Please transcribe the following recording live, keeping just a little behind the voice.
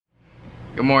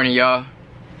Good morning, y'all.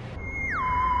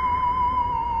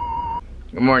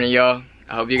 Good morning, y'all.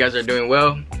 I hope you guys are doing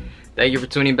well. Thank you for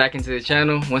tuning back into the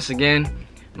channel once again.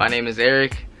 My name is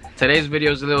Eric. Today's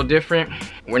video is a little different.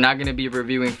 We're not gonna be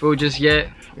reviewing food just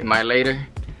yet. We might later.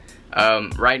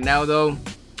 Right now though,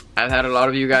 I've had a lot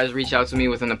of you guys reach out to me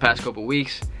within the past couple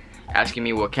weeks asking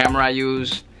me what camera I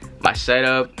use, my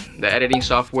setup, the editing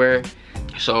software.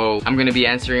 So I'm gonna be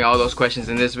answering all those questions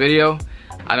in this video.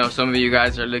 I know some of you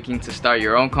guys are looking to start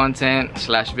your own content /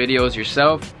 videos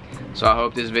yourself. So I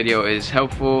hope this video is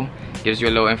helpful, gives you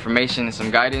a little information and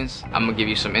some guidance. I'm gonna give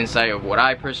you some insight of what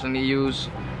I personally use.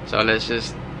 So let's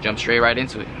just jump straight right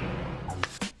into it.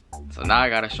 So now I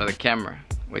gotta show the camera,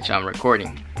 which I'm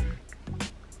recording.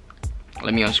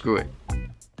 Let me unscrew it.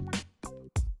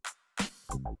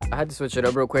 I had to switch it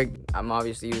up real quick. I'm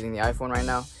obviously using the iPhone right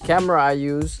now. Camera I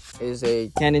use is a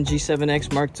Canon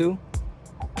G7X Mark II.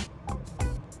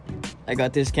 I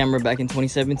got this camera back in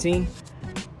 2017.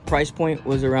 Price point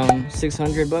was around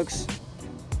 600 bucks.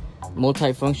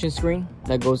 Multi-function screen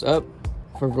that goes up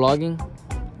for vlogging.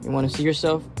 You want to see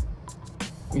yourself.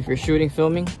 If you're shooting,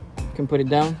 filming, you can put it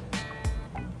down.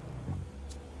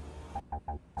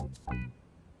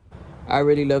 I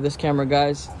really love this camera,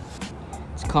 guys.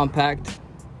 It's compact,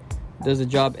 does the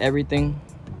job, everything.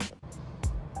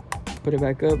 Put it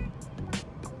back up.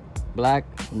 Black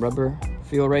rubber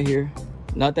feel right here.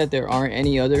 Not that there aren't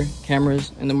any other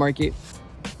cameras in the market,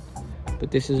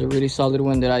 but this is a really solid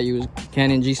one that I use.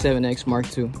 Canon G7X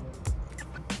Mark II.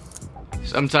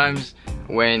 Sometimes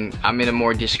when I'm in a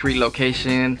more discreet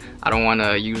location, I don't want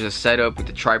to use a setup with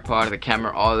the tripod, the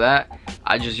camera, all that.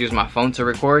 I just use my phone to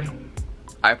record.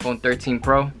 iPhone 13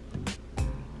 Pro.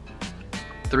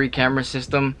 3 camera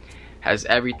system, has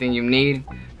everything you need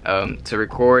to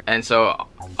record. And so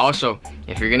also,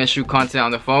 if you're gonna shoot content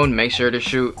on the phone, make sure to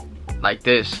shoot like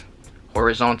this,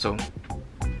 horizontal.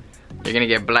 You're gonna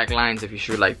get black lines if you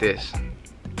shoot like this.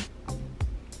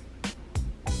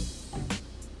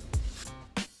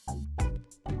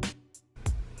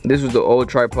 This was the old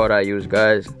tripod I used,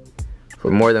 guys,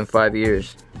 for more than 5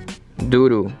 years.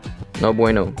 Doo-doo, no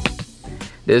bueno.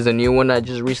 There's a new one I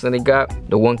just recently got,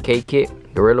 the 1K kit,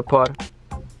 Gorilla Pod.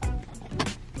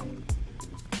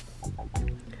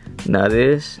 Now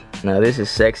this is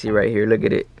sexy right here, look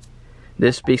at it.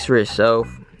 This speaks for itself,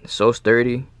 it's so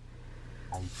sturdy.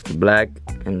 Black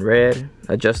and red,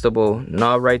 adjustable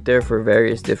knob right there for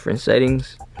various different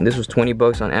settings. This was 20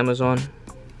 bucks on Amazon.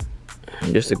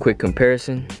 Just a quick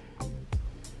comparison.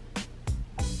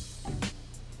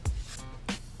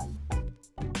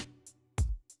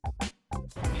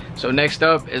 So next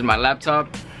up is my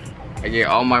laptop. I get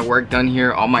all my work done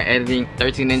here, all my editing,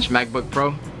 13-inch MacBook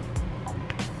Pro.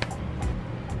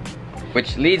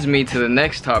 Which leads me to the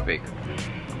next topic,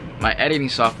 my editing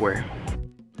software.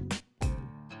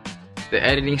 The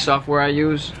editing software I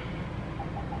use,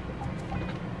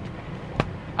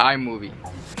 iMovie.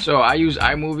 So I use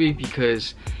iMovie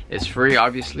because it's free,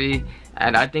 obviously,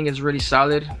 and I think it's really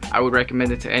solid. I would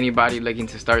recommend it to anybody looking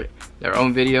to start their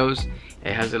own videos.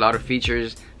 It has a lot of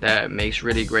features that makes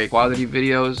really great quality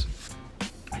videos.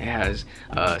 It has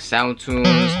sound tunes,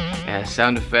 it has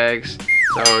sound effects.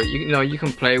 So you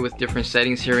can play with different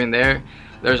settings here and there.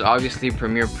 There's obviously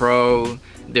Premiere Pro,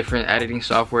 different editing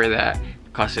software that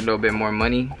cost a little bit more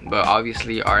money, but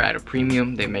obviously are at a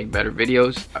premium. They make better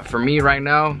videos. For me right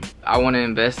now, I want to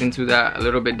invest into that a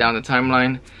little bit down the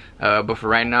timeline. But for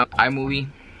right now, iMovie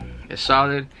is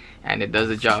solid and it does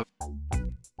the job.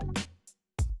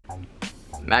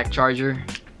 Mac charger,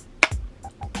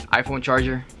 iPhone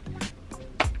charger,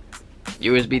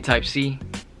 USB Type-C.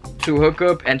 To hook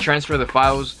up and transfer the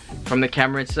files from the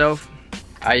camera itself,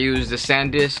 I use the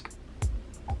SanDisk.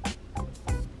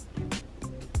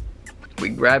 We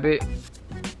grab it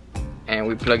and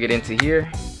we plug it into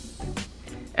here,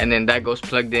 and then that goes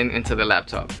plugged into the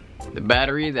laptop. The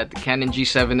battery that the Canon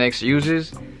G7X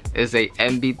uses is a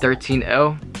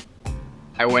NB13L.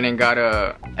 I went and got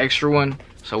a extra one,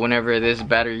 so whenever this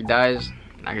battery dies,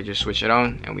 I can just switch it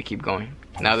on and we keep going.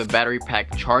 Now the battery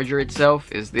pack charger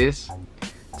itself is this.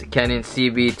 It's a Canon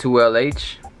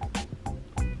CB2LH.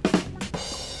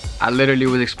 I literally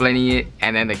was explaining it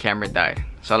and then the camera died.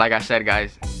 So like I said,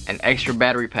 guys, an extra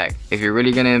battery pack. If you're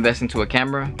really gonna invest into a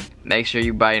camera, make sure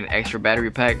you buy an extra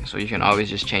battery pack so you can always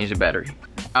just change the battery.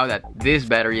 Now that this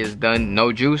battery is done,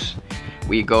 no juice,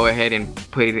 we go ahead and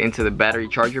put it into the battery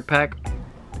charger pack.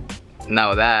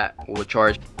 Now that will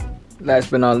charge.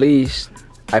 Last but not least,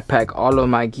 I pack all of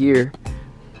my gear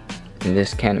in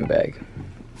this Canon bag.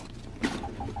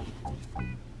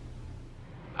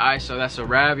 Alright, so that's a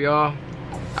wrap, y'all.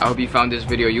 I hope you found this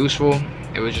video useful.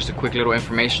 It was just a quick little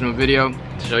informational video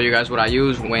to show you guys what I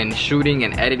use when shooting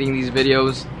and editing these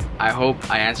videos. I hope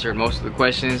I answered most of the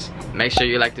questions. Make sure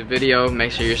you like the video,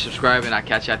 make sure you're subscribed, and I'll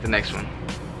catch you at the next one.